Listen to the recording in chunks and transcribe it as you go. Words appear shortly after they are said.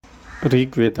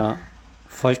Rigveda,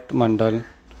 first mandal,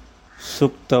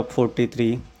 Sukta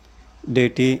 43,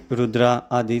 deity Rudra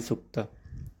Adi Sukta.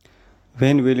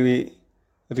 When will we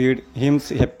read hymns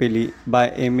happily by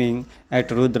aiming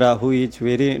at Rudra, who is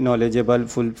very knowledgeable,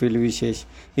 fulfill wishes,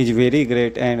 is very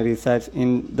great and resides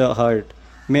in the heart.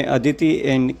 May Aditi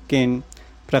and Ken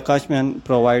Prakashman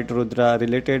provide Rudra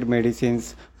related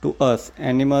medicines to us,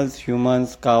 animals,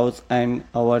 humans, cows, and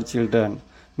our children.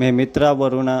 May Mitra,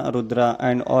 Varuna, Rudra,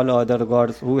 and all other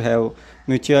gods who have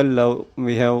mutual love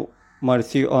have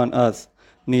mercy on us.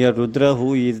 Near Rudra,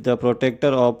 who is the protector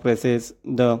of praises,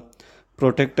 the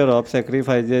protector of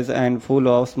sacrifices, and full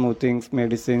of smoothing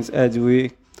medicines, as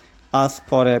we ask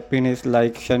for happiness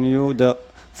like Shanyu, the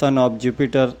son of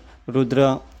Jupiter,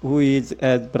 Rudra, who is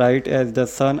as bright as the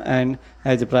sun and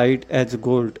as bright as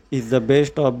gold, is the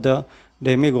best of the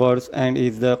demigods and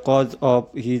is the cause of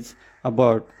his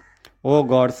abode. O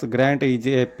gods, grant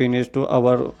easy happiness to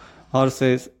our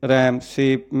horses, rams,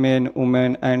 sheep, men,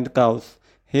 women, and cows.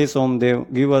 He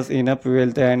Somdev, give us enough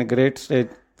wealth and great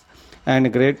strength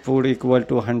and great food equal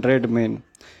to 100 men.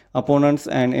 Opponents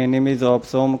and enemies of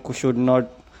Som should not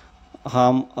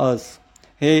harm us.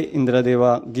 Hey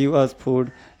Indradeva, give us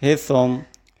food. Hey Som,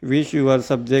 wish you are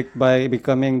subject by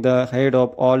becoming the head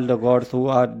of all the gods who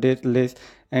are deathless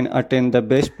and attain the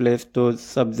best place. Those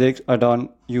subjects adorn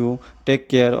you, take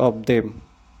care of them.